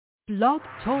Blog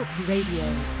Talk Radio.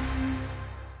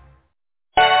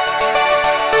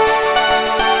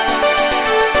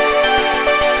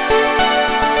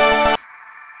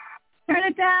 Turn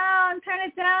it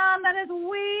down. That is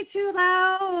way too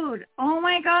loud. Oh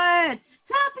my God.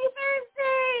 Happy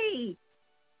Thursday.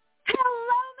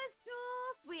 Hello, Miss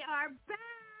Jules. We are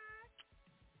back.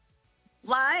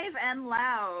 Live and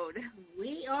loud.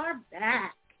 We are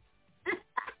back. And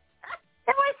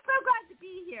we're so glad to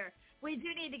be here. We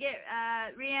do need to get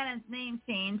Rhiannon's name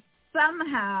changed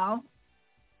somehow.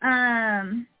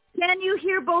 Can you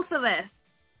hear both of us?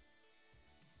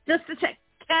 Just to check.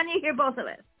 Can you hear both of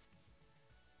us?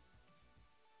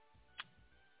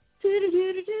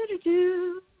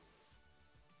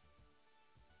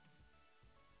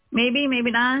 Maybe, maybe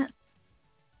not.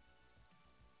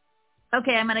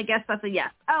 Okay, I'm going to guess that's a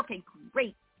yes. Okay,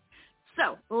 great.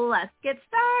 So let's get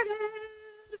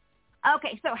started.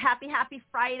 Okay, so happy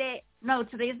Friday. No,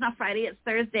 today's not Friday. It's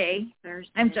Thursday.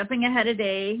 I'm jumping ahead a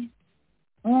day.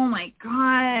 Oh, my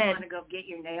God. You want to go get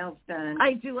your nails done.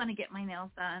 I do want to get my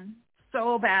nails done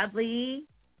so badly.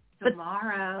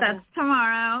 Tomorrow. That's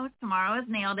tomorrow. Tomorrow is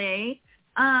nail day.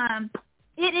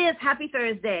 It is happy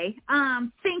Thursday.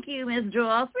 Thank you, Ms.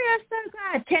 Jules. We are so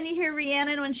glad. Can you hear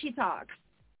Rhiannon when she talks?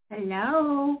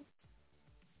 Hello.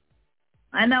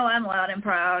 I know I'm loud and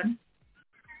proud.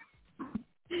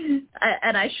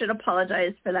 And I should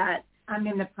apologize for that. I'm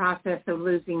in the process of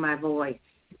losing my voice.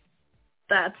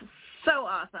 That's so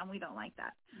awesome. We don't like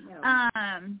that. No.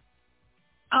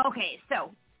 Okay,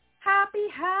 so happy,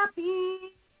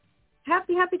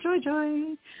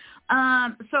 joy.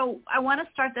 So I want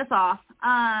to start this off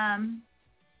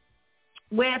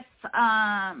with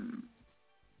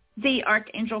the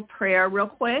Archangel prayer real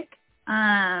quick,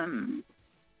 so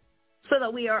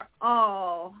that we are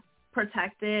all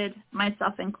protected,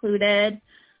 myself included.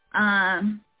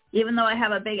 Even though I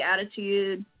have a big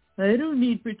attitude, I don't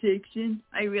need protection.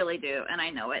 I really do, and I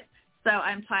know it. So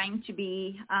I'm trying to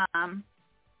be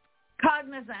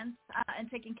cognizant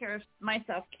and taking care of my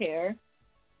self-care.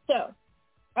 So,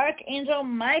 Archangel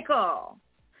Michael,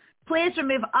 please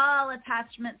remove all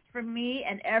attachments from me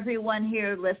and everyone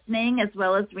here listening, as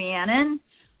well as Rhiannon.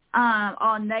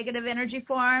 All negative energy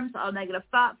forms, all negative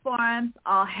thought forms,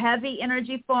 all heavy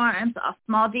energy forms, all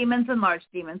small demons and large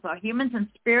demons, all humans and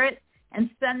spirits, and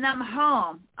send them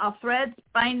home. All threads,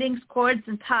 bindings, cords,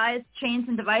 and ties, chains,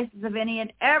 and devices of any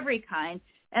and every kind,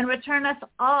 and return us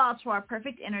all to our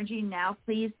perfect energy now,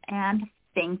 please, and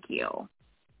thank you.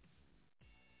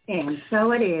 And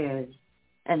so it is.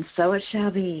 And so it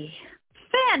shall be.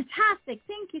 Fantastic.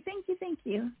 Thank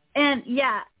you. And,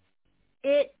 yeah,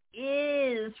 it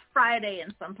is Friday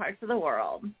in some parts of the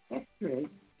world. That's true.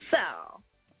 So,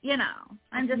 you know,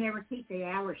 I never keep the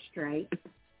hours straight.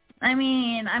 I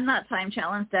mean, I'm not time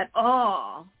challenged at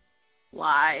all.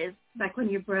 Lies. Like when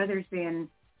your brother's in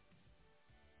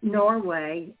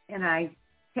Norway and I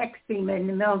text him in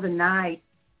the middle of the night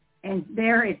and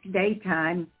there it's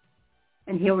daytime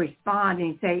and he'll respond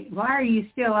and say, "Why are you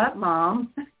still up,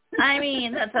 Mom?" I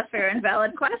mean, that's a fair and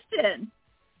valid question.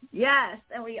 Yes,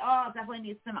 and we all definitely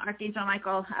need some Archangel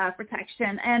Michael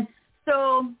protection. And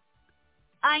so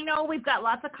I know we've got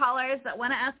lots of callers that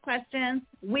want to ask questions.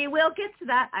 We will get to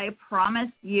that, I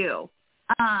promise you.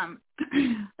 Jade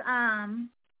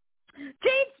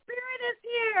Spirit is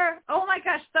here. Oh, my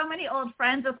gosh, so many old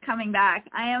friends is coming back.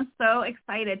 I am so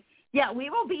excited. Yeah, we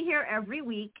will be here every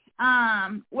week.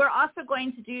 We're also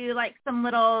going to do like some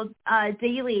little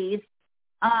dailies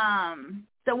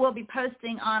that we'll be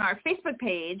posting on our Facebook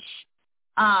page.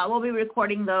 We'll be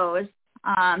recording those.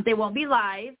 They won't be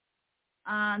live.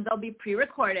 They'll be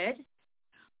pre-recorded.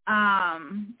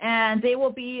 And they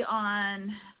will be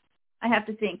on, I have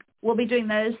to think, we'll be doing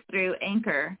those through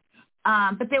Anchor.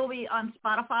 But they will be on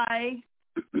Spotify.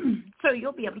 So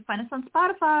you'll be able to find us on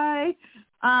Spotify,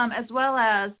 as well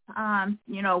as,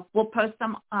 we'll post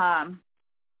some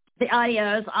the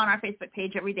audios on our Facebook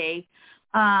page every day.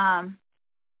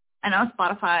 I know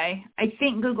Spotify. I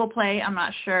think Google Play. I'm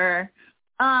not sure.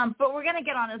 But we're going to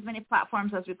get on as many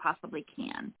platforms as we possibly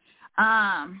can.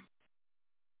 I'm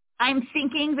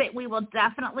thinking that we will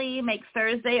definitely make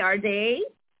Thursday our day.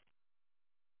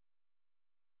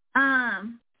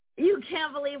 You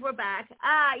can't believe we're back.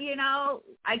 I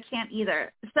can't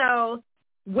either. So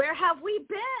where have we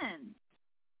been?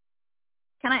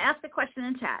 Can I ask a question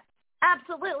in chat?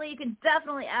 Absolutely. You can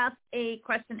definitely ask a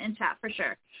question in chat for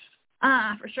sure.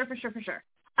 For sure.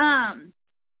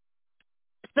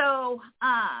 So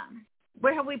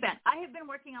where have we been? I have been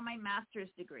working on my master's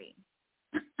degree.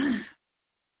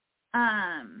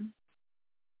 And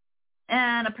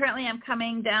apparently I'm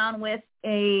coming down with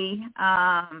a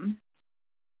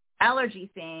allergy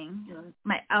thing.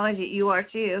 My allergy, you are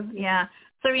too. Yeah.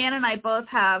 So Rhiannon and I both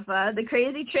have the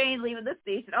Crazy Train leaving the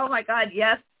station. Oh my God,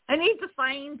 yes. I need to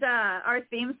find our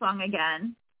theme song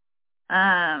again.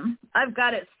 I've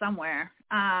got it somewhere.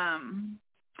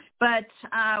 But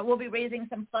we'll be raising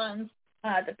some funds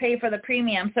to pay for the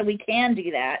premium so we can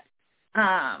do that.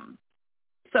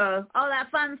 So all that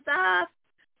fun stuff.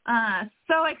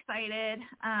 So excited.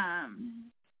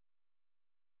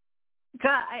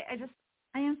 God,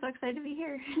 I am so excited to be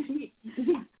here.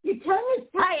 Your tongue is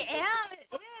tight. I am.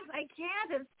 It is. I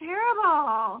can't. It's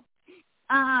terrible.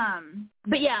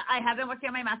 But yeah, I have been working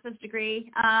on my master's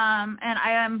degree. And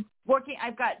I am working.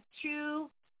 I've got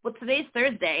today's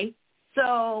Thursday.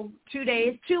 So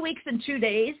 2 weeks and 2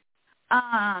 days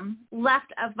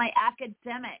left of my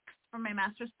academics for my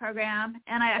master's program.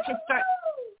 And I actually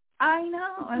I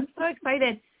know. I'm so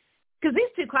excited because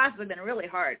these 2 classes have been really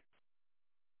hard.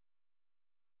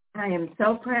 I am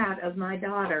so proud of my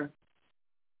daughter.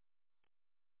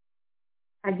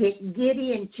 I get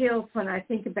giddy and chills when I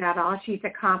think about all she's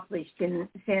accomplished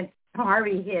since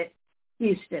Harvey hit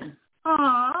Houston.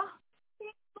 Aww.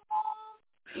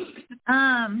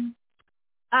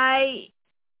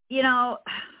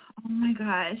 Oh my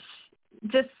gosh,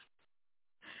 just,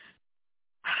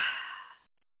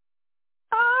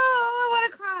 I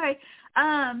want to cry.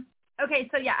 Okay,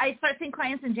 so yeah, I start seeing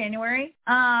clients in January.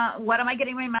 What am I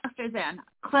getting my master's in?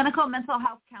 Clinical mental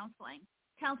health counseling.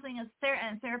 Counseling and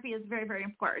therapy is very, very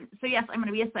important. So yes, I'm going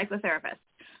to be a psychotherapist.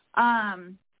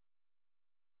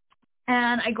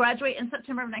 And I graduate in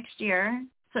September of next year.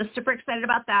 So super excited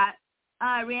about that.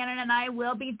 Rhiannon and I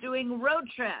will be doing road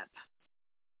trip.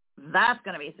 That's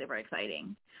going to be super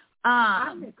exciting.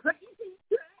 The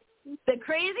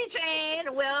Crazy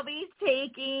Train will be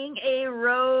taking a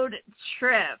road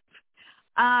trip.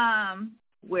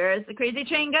 Where is the Crazy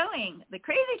Train going? The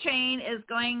Crazy Train is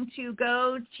going to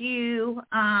go to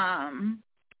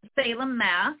Salem,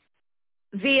 Mass.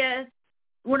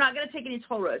 We're not going to take any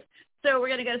toll roads. So we're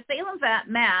going to go to Salem,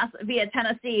 Mass via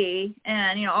Tennessee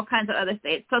and, all kinds of other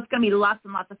states. So it's going to be lots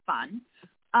and lots of fun.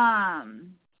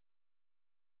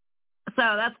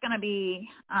 So that's going to be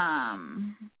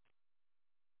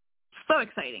so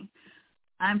exciting.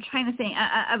 I'm trying to think.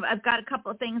 I've got a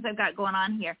couple of things I've got going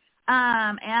on here.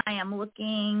 And I am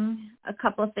looking a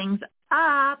couple of things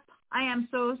up. I am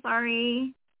so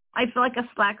sorry. I feel like a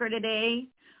slacker today.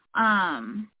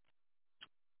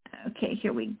 Okay,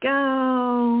 here we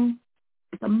go.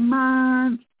 The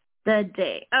month, the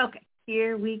day. Okay,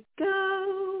 here we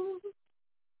go.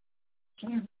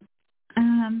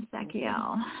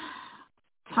 Sakiel.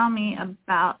 Tell me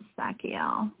about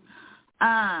Sakiel.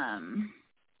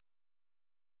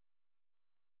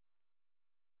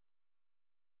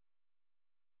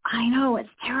 I know, it's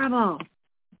terrible.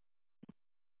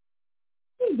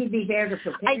 You need to be there to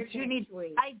prepare. I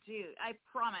do. I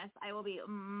promise I will be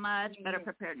much better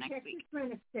prepared next week.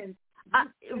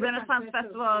 Renaissance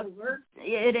Festival.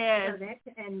 It is.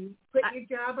 And quit your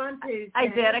job on Tuesday. I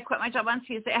did. I quit my job on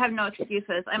Tuesday. I have no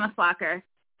excuses. I'm a slacker.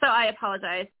 So I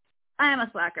apologize. I am a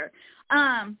slacker.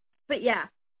 But yeah.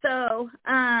 So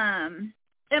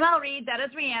ML Reed, that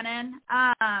is Rhiannon.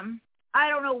 I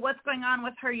don't know what's going on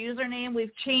with her username.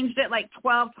 We've changed it like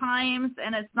 12 times,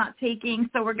 and it's not taking,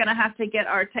 so we're going to have to get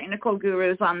our technical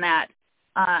gurus on that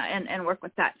and work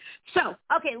with that. So,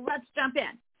 okay, let's jump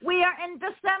in. We are in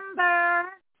December.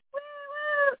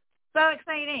 Woo-woo. So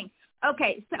exciting.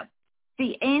 Okay, so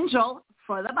the angel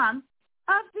for the month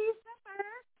of December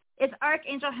is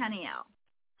Archangel Haniel,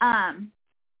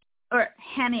 or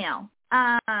Haniel.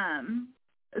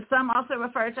 Some also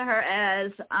refer to her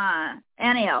as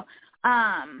Aniel.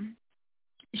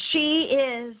 She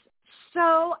is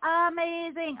so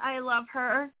amazing. I love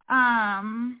her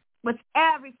with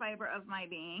every fiber of my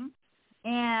being.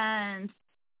 And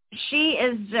she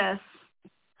is just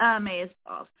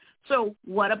amazeballs. So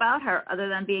what about her other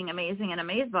than being amazing and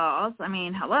amazeballs? I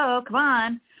mean, hello, come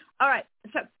on. All right,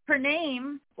 so her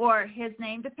name or his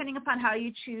name, depending upon how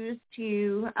you choose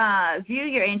to view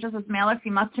your angels as male or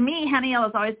female. To me, Haniel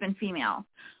has always been female.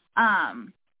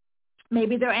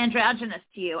 Maybe they're androgynous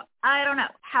to you. I don't know.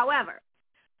 However,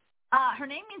 her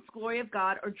name means glory of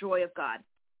God or joy of God.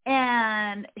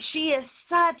 And she is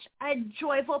such a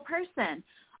joyful person.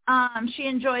 She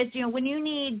enjoys, when you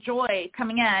need joy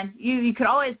coming in, you could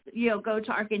always, go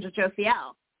to Archangel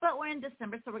Jophiel. But we're in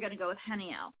December, so we're going to go with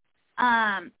Haniel.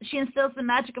 She instills the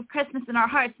magic of Christmas in our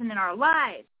hearts and in our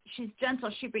lives. She's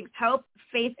gentle. She brings hope,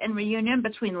 faith, and reunion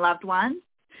between loved ones.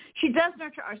 She does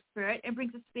nurture our spirit and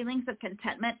brings us feelings of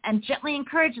contentment and gently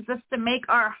encourages us to make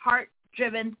our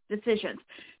heart-driven decisions.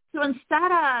 So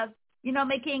instead of,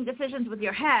 making decisions with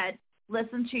your head,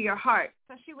 listen to your heart,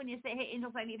 especially when you say, hey,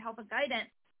 angels, I need help and guidance.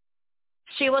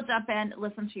 She will jump in,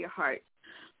 listen to your heart.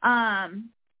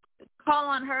 Call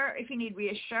on her if you need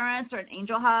reassurance or an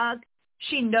angel hug.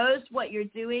 She knows what you're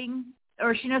doing,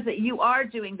 or she knows that you are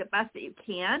doing the best that you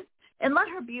can, and let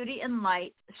her beauty and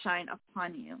light shine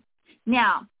upon you.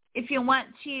 Now, if you want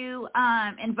to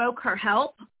invoke her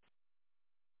help,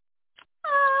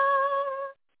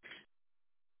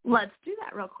 let's do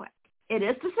that real quick. It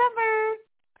is December.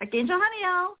 Archangel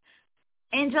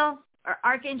Haniel,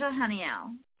 Archangel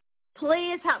Haniel,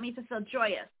 please help me to feel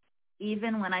joyous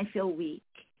even when I feel weak.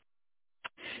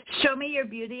 Show me your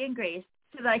beauty and grace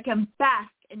so that I can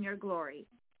bask in your glory.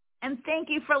 And thank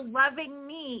you for loving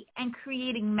me and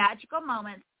creating magical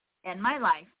moments in my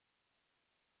life.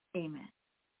 Amen.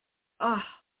 Oh,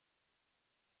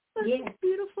 that's a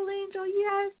beautiful angel,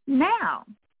 yes. Now,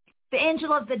 the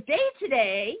angel of the day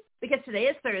today, because today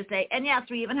is Thursday, and yes,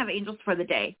 we even have angels for the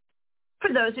day.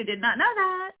 For those who did not know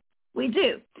that, we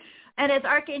do. And it's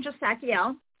Archangel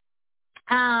Sakiel.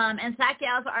 And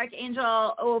Sakiel is the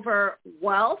archangel over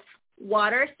wealth,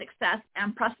 water, success,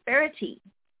 and prosperity.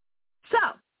 So,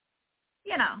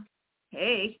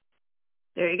 hey,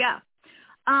 there you go.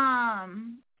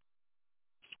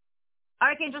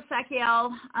 Archangel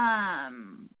Sakiel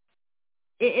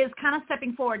is kind of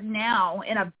stepping forward now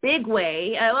in a big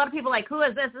way. A lot of people are like, who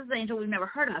is this? This is an angel we've never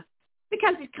heard of,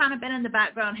 because he's kind of been in the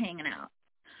background hanging out.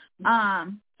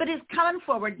 But he's coming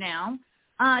forward now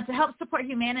to help support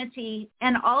humanity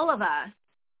and all of us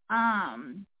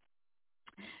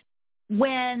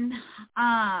when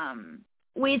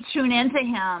we tune into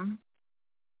him.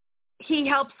 He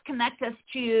helps connect us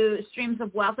to streams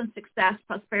of wealth and success,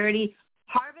 prosperity,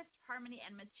 harvest, harmony,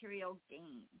 and material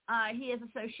gain. He is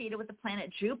associated with the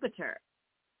planet Jupiter.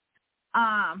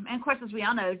 And, of course, as we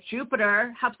all know,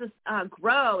 Jupiter helps us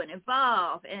grow and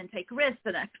evolve and take risks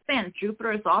and expand.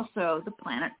 Jupiter is also the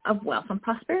planet of wealth and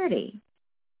prosperity.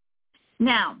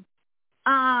 Now,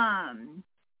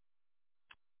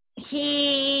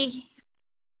 he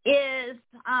is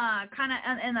kind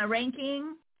of in the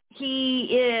ranking. He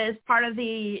is part of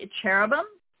the cherubim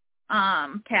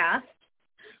cast.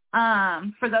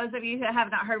 For those of you who have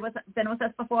not been with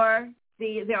us before,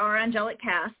 there are angelic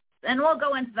casts, and we'll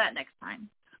go into that next time,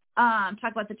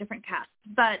 talk about the different casts.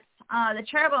 But the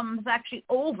cherubim is actually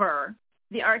over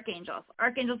the archangels.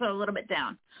 Archangels are a little bit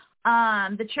down.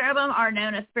 The cherubim are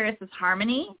known as spirits of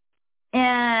harmony,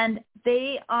 and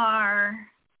they are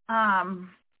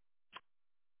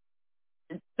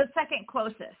the second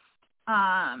closest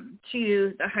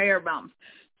to the higher realms.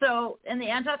 So in the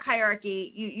angelic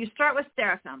hierarchy, you start with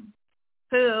seraphim,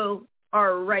 who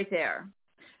are right there.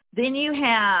 Then you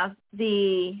have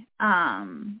the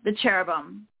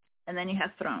cherubim, and then you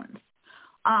have thrones.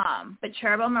 But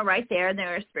cherubim are right there, and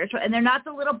they're spiritual, and they're not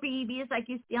the little babies like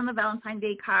you see on the Valentine's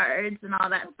Day cards and all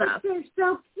that stuff. They're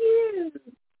so cute.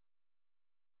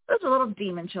 Those are little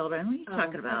demon children. What are you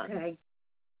talking about? Okay.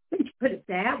 Didn't you put it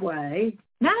that way?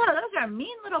 No, those are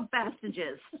mean little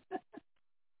bastages.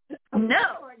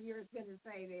 No. What you were going to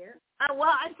say there. Well,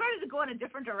 I started to go in a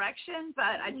different direction,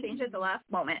 but I changed it at the last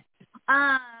moment.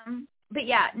 But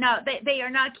yeah, no, they are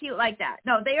not cute like that.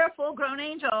 No, they are full-grown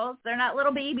angels. They're not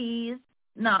little babies.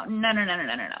 No.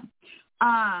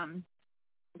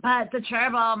 But the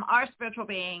cherubim are spiritual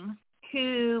beings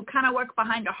who kind of work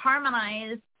behind to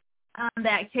harmonize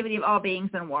the activity of all beings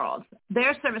and worlds.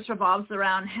 Their service revolves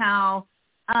around how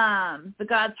the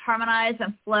gods harmonize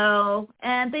and flow,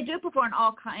 and they do perform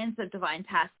all kinds of divine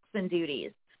tasks and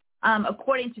duties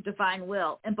according to divine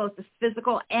will in both the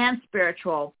physical and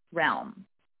spiritual realm.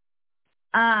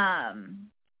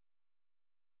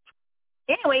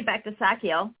 Anyway, back to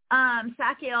Sakiel.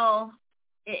 Sakiel,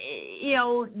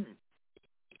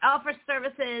 offers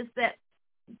services that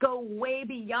go way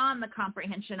beyond the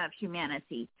comprehension of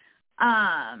humanity.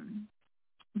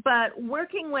 But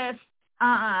working with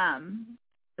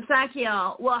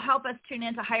Sakiel will help us tune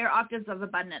into higher octaves of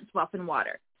abundance, wealth, and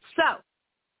water. So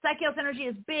Sakiel's energy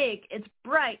is big, it's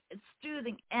bright, it's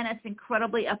soothing, and it's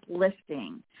incredibly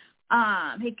uplifting.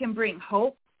 He can bring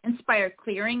hope, inspire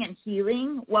clearing and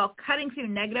healing while cutting through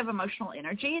negative emotional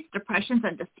energies, depressions,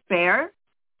 and despair.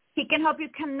 He can help you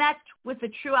connect with the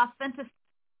true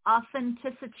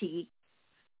authenticity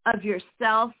of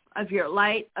yourself, of your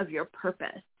light, of your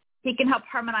purpose. He can help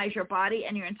harmonize your body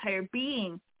and your entire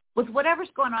being with whatever's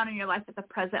going on in your life at the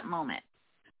present moment.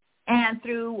 And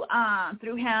through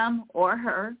him or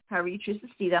her, however you choose to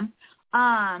see them,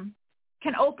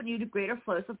 can open you to greater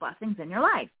flows of blessings in your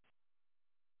life.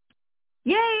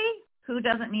 Yay! Who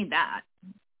doesn't need that?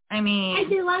 I mean, I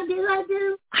do.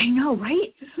 I know,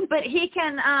 right? But he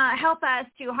can help us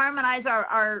to harmonize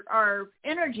our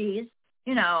energies,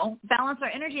 balance our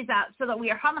energies out so that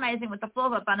we are harmonizing with the flow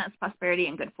of abundance, prosperity,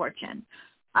 and good fortune.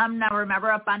 Now, remember,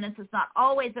 abundance is not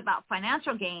always about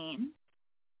financial gain,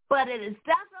 but it is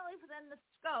definitely within the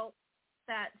scope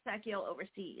that Sakiel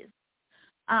oversees.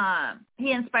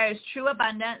 He inspires true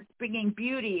abundance, bringing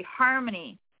beauty,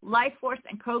 harmony, life force,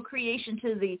 and co-creation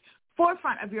to the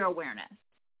forefront of your awareness.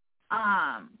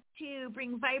 To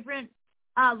bring vibrant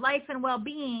life and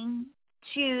well-being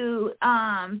to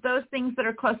those things that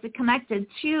are closely connected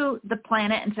to the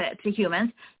planet and to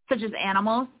humans, such as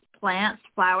animals, plants,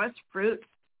 flowers, fruits,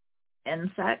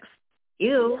 insects,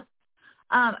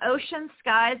 oceans,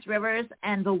 skies, rivers,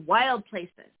 and the wild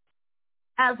places,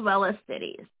 as well as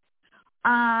cities.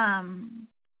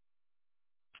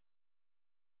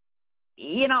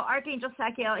 Archangel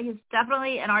Sakiel, he's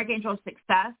definitely an archangel of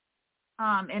success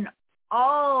in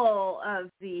all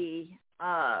of the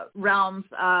realms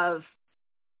of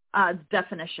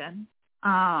definition.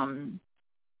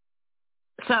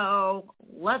 So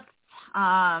let's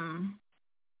onward,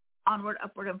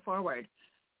 upward, and forward.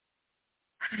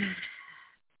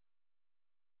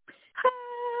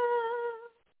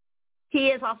 He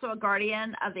is also a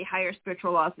guardian of the higher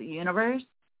spiritual laws of the universe.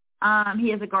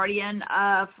 He is a guardian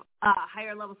of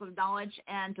higher levels of knowledge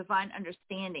and divine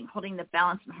understanding, holding the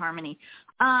balance and harmony.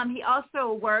 He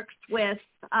also works with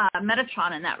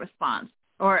Metatron in that response,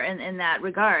 or in that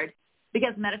regard,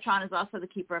 because Metatron is also the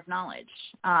keeper of knowledge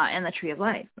and the tree of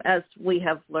life, as we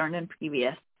have learned in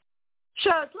previous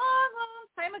shows long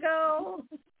time ago,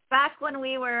 back when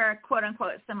we were,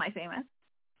 quote-unquote, semi-famous.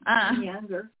 And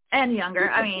younger.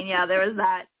 I mean, yeah, there was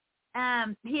that.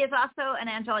 He is also an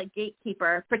angelic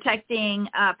gatekeeper, protecting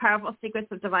powerful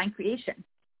secrets of divine creation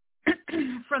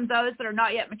from those that are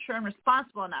not yet mature and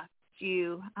responsible enough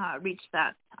to reach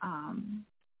that,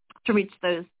 to reach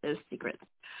those secrets.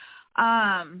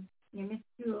 Miss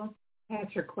Jewel has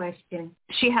her question.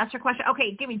 She has her question.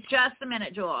 Okay, give me just a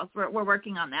minute, Jules. We're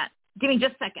working on that. Give me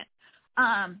just a second.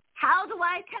 How do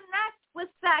I connect with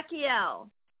Sakiel?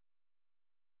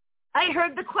 I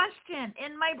heard the question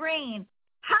in my brain.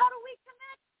 How do we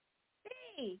connect?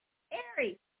 Hey,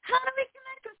 Ari, how do we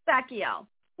connect with Sakiel?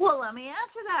 Well, let me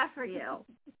answer that for you.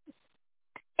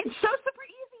 It's so super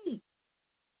easy.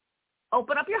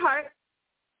 Open up your heart,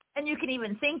 and you can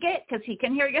even think it because he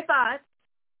can hear your thoughts.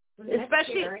 Well,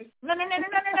 especially scary. No.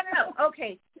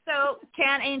 Okay, so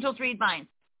can angels read minds?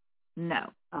 No.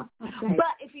 Oh, okay.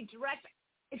 But if you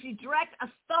direct a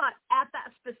thought at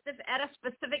a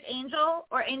specific angel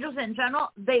or angels in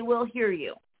general, they will hear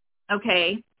you.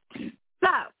 Okay?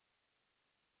 So,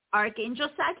 Archangel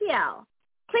Sakiel,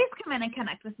 please come in and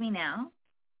connect with me now.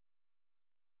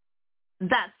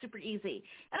 That's super easy.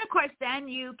 And of course, then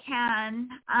you can,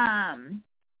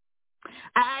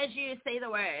 as you say the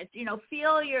words,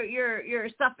 feel your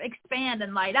stuff expand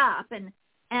and light up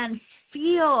and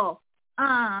feel.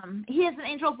 He is an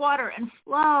angel of water, and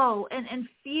flow and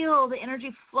feel the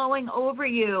energy flowing over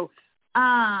you.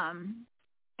 And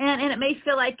it may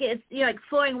feel like it's like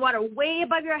flowing water way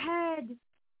above your head.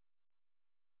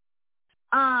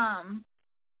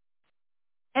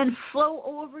 And flow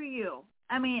over you.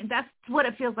 I mean, that's what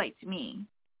it feels like to me.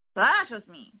 So that's just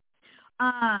me.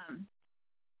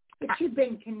 But you've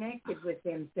been connected with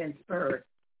him since birth.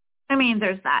 I mean,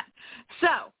 there's that.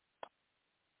 So,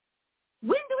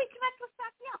 when do we connect with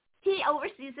Sakiel? He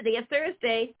oversees the day of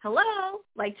Thursday. Hello,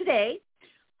 like today.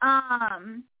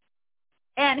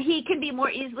 And he can be more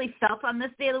easily felt on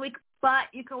this day of the week, but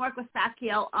you can work with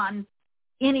Sakiel on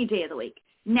any day of the week.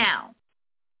 Now,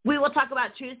 we will talk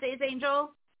about Tuesday's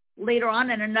angel later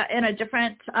on in a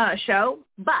different show,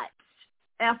 but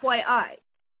FYI,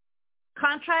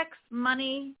 contracts,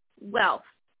 money, wealth.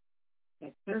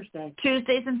 That's Thursday.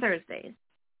 Tuesdays and Thursdays.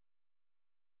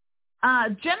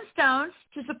 Gemstones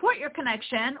to support your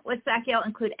connection with Sakiel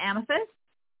include amethyst,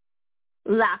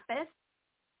 lapis,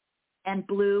 and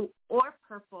blue or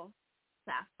purple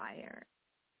sapphire.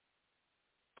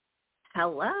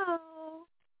 Hello.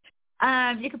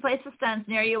 You can place the stones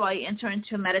near you while you enter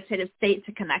into a meditative state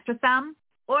to connect with them,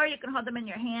 or you can hold them in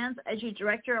your hands as you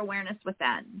direct your awareness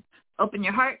within. Open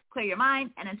your heart, clear your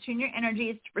mind, and attune your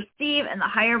energies to perceive in the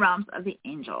higher realms of the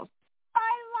angels.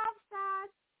 I love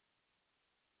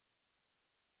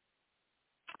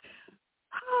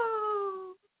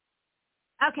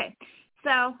that. Okay,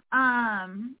 so,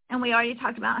 and we already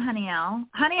talked about Haniel.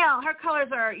 Haniel, her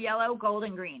colors are yellow, gold,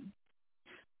 and green.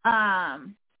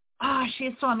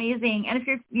 She's so amazing. And if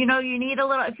you're,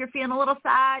 if you're feeling a little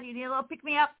sad, you need a little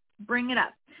pick-me-up, bring it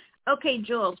up. Okay,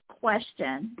 Jules,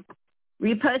 question.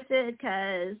 Reposted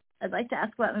because I'd like to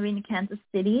ask about moving to Kansas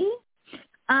City.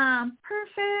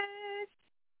 Perfect.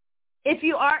 If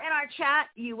you are in our chat,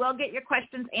 you will get your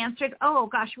questions answered. Oh,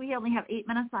 gosh, we only have 8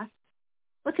 minutes left.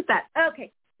 Look at that.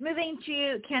 Okay, moving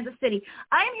to Kansas City.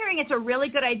 I'm hearing it's a really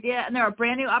good idea, and there are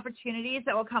brand new opportunities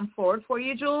that will come forward for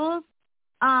you, Jules.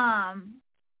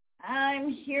 I'm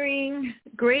hearing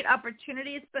great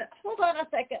opportunities, but hold on a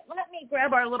second. Let me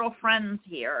grab our little friends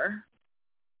here.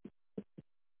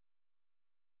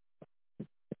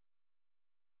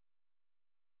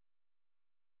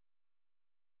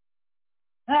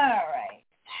 All right.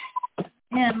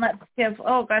 And let's give,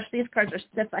 oh gosh, these cards are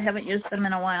stiff. I haven't used them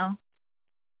in a while.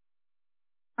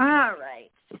 All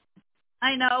right.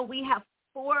 I know we have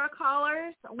 4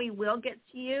 callers. We will get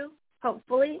to you,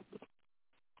 hopefully.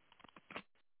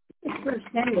 This first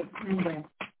day is kind of,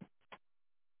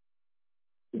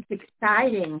 it's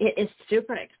exciting. It is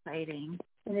super exciting.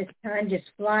 And this time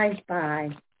just flies by.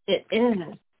 It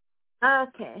is.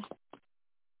 Okay.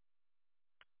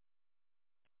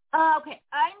 Okay,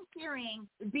 I'm hearing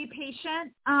be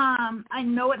patient. I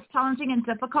know it's challenging and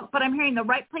difficult, but I'm hearing the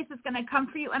right place is going to come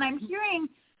for you, and I'm hearing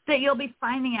that you'll be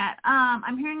finding it.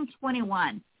 I'm hearing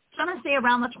 21. So I'm going to say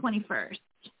around the 21st.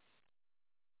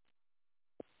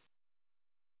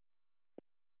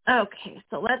 Okay,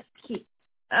 so let's keep.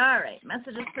 All right,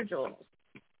 messages for Jules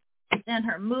and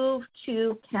her move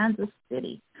to Kansas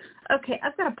City. Okay,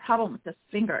 I've got a problem with this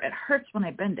finger. It hurts when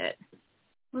I bend it.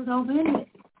 Well, don't bend it.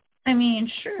 I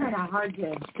mean, sure. It's kind of hard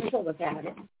to take a look at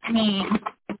it. I mean,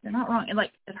 you're not wrong.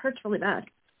 It hurts really bad.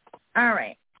 All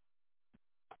right.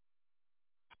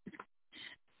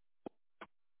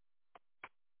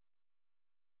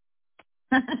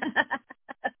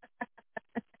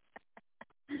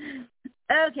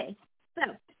 Okay, so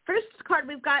first card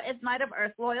we've got is Knight of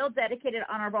Earth, loyal, dedicated,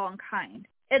 honorable, and kind.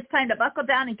 It's time to buckle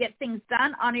down and get things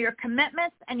done, honor your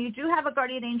commitments, and you do have a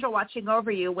guardian angel watching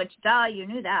over you, which, duh, you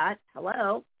knew that.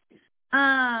 Hello.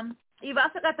 You've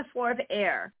also got the 4 of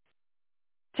air.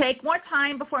 Take more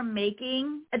time before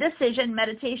making a decision.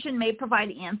 Meditation may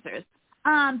provide answers.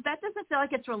 That doesn't feel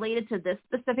like it's related to this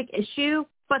specific issue,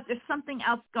 but there's something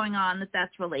else going on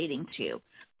that's relating to.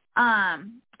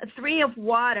 3 of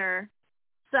water,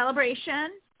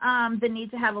 celebration, the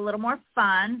need to have a little more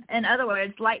fun. In other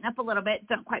words, lighten up a little bit.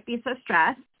 Don't quite be so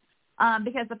stressed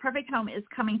because the perfect home is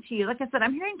coming to you. Like I said,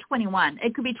 I'm hearing 21.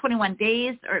 It could be 21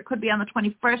 days, or it could be on the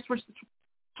 21st, which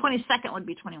 22nd would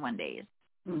be 21 days.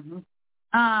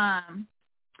 Mm-hmm.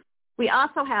 We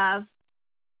also have,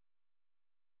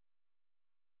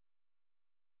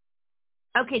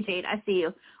 okay, Jade, I see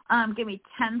you. Give me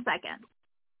 10 seconds.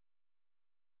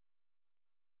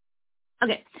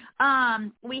 Okay.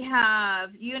 We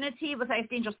have unity with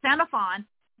Archangel Sandalphon,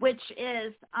 which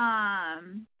is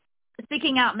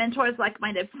seeking out mentors,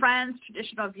 like-minded friends,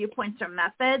 traditional viewpoints or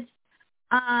methods.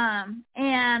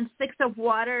 And 6 of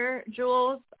water,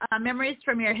 Jules, memories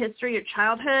from your history, your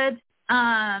childhood,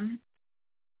 and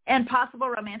possible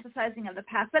romanticizing of the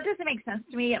past. That doesn't make sense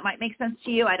to me. It might make sense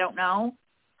to you. I don't know.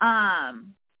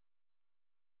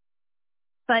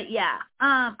 But yeah,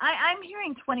 I'm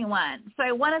hearing 21. So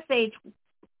I want to say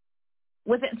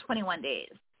within 21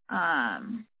 days,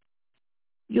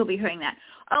 you'll be hearing that.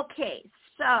 Okay,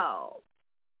 so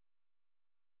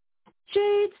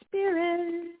Jade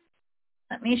Spirit,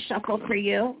 let me shuffle for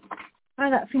you. Oh,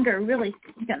 that finger really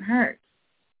getting hurt.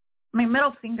 My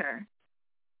middle finger.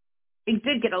 It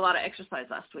did get a lot of exercise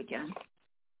last weekend.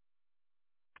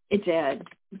 It did.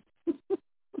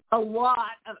 A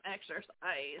lot of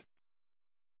exercise.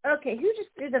 Okay, who just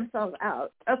threw themselves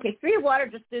out? Okay, 3 of water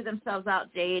just threw themselves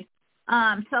out, Jade.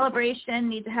 Celebration,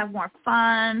 need to have more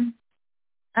fun.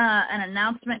 An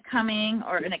announcement coming,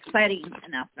 or an exciting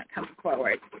announcement coming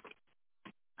forward.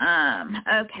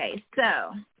 Okay,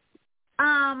 so,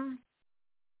 come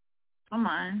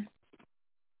on.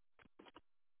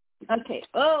 Okay,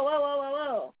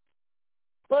 whoa.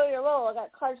 Blow your roll. I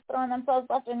got cards throwing themselves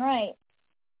left and right.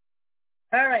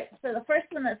 All right, so the first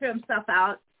one that threw himself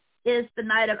out is the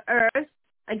Knight of Earth,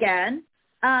 again.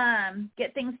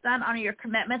 Get things done, honor your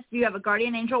commitments. You have a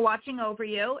guardian angel watching over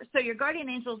you. So your guardian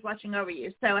angel is watching over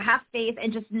you. So have faith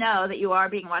and just know that you are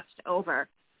being watched over.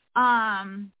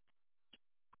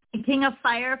 King of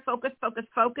Fire, focus.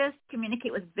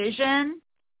 Communicate with vision.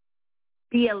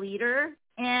 Be a leader.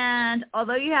 And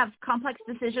although you have complex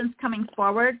decisions coming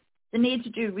forward, the need to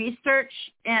do research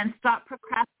and stop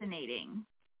procrastinating.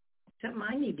 Something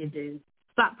I need to do.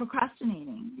 Stop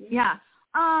procrastinating. Yeah.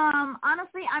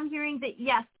 Honestly, I'm hearing that,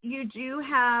 yes, you do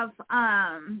have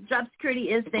job security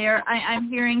is there. I'm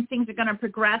hearing things are going to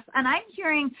progress. And I'm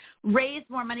hearing raise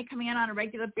more money coming in on a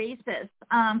regular basis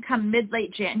come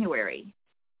mid-late January.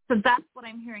 So that's what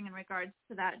I'm hearing in regards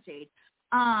to that, Jade.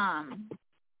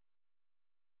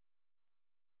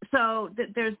 So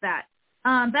there's that.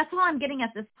 That's all I'm getting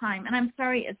at this time, and I'm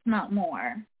sorry it's not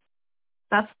more.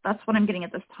 That's what I'm getting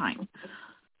at this time.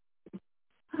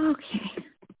 Okay.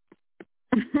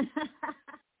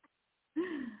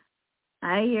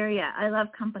 I hear ya. I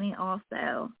love company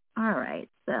also. All right,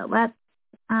 so let's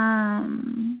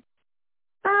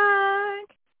back.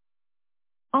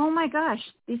 Oh my gosh,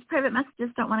 these private messages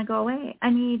don't want to go away. I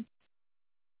need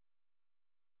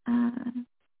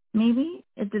maybe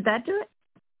did that do it?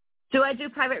 Do I do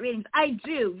private readings? I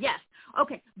do, yes.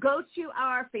 Okay, go to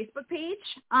our Facebook page.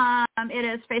 It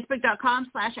is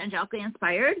facebook.com/angelically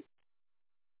inspired.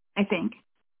 I think.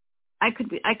 I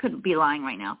could be lying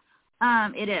right now.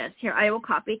 It is. Here, I will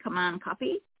copy. Come on,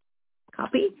 copy.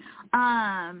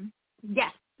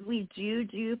 Yes, we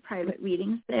do private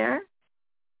readings there.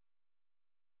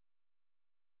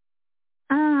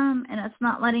 And it's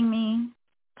not letting me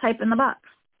type in the box.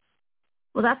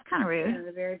 Well, that's kind of rude. At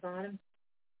the very bottom.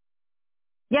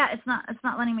 Yeah, it's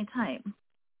not letting me type.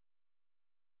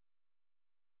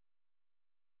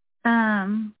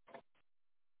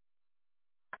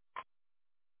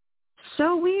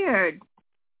 So weird.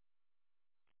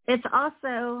 It's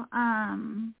also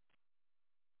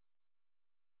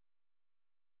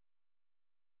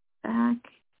back.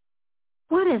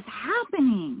 What is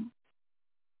happening?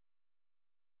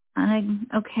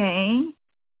 Okay.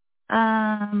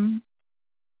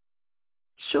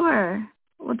 Sure.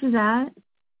 We'll do that.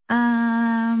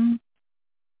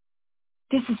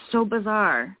 This is so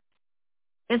bizarre.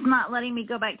 It's not letting me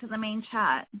go back to the main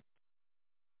chat.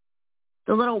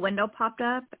 The little window popped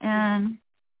up and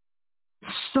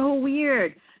so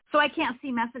weird. So I can't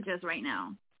see messages right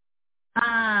now.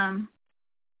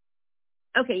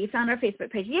 Okay, you found our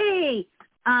Facebook page. Yay!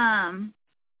 I'm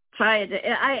scared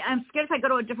if I go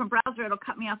to a different browser, it'll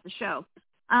cut me off the show.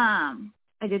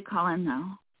 I did call in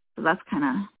though, so that's kind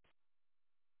of.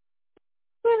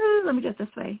 Let me do it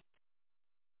this way.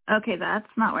 Okay,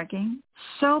 that's not working.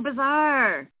 So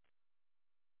bizarre.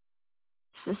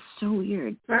 This is so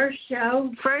weird. First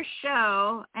show,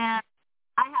 and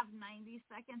I have 90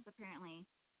 seconds apparently.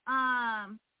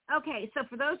 Okay, so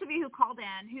for those of you who called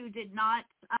in who did not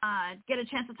get a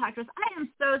chance to talk to us, I am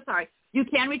so sorry. You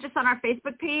can reach us on our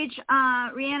Facebook page,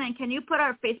 Rhiannon. Can you put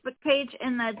our Facebook page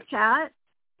in the chat?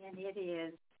 and it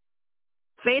is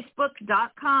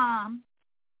Facebook.com/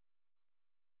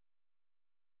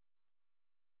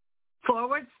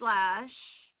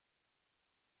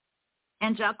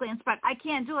 Angelically Inspired. I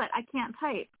can't do it. I can't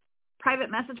type.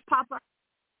 Private message pop up.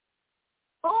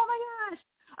 Oh my gosh.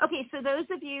 Okay, so those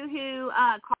of you who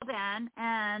called in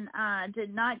and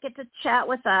did not get to chat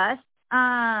with us, oh,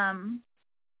 I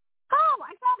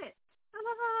found it.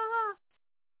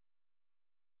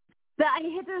 But I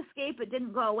hit the escape. It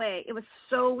didn't go away. It was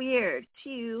so weird.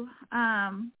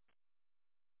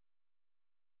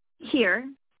 Here,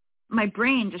 my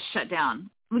brain just shut down.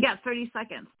 We got 30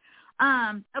 seconds.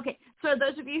 Okay, so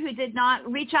those of you who did not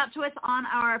reach out to us on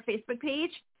our Facebook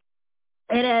page,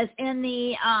 it is in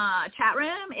the chat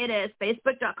room. It is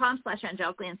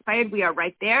facebook.com/Angelically Inspired. We are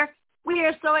right there. We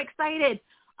are so excited.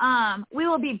 We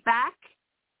will be back,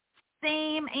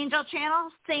 same angel channel,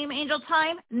 same angel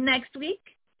time next week.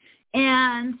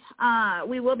 And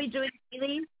we will be doing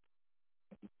daily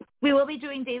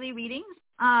readings,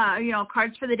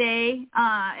 cards for the day,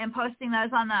 and posting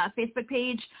those on the Facebook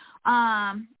page.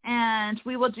 And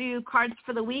we will do cards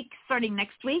for the week starting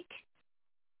next week.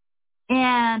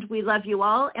 And we love you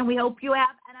all, and we hope you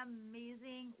have an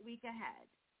amazing week ahead.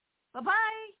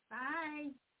 Bye-bye.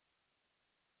 bye.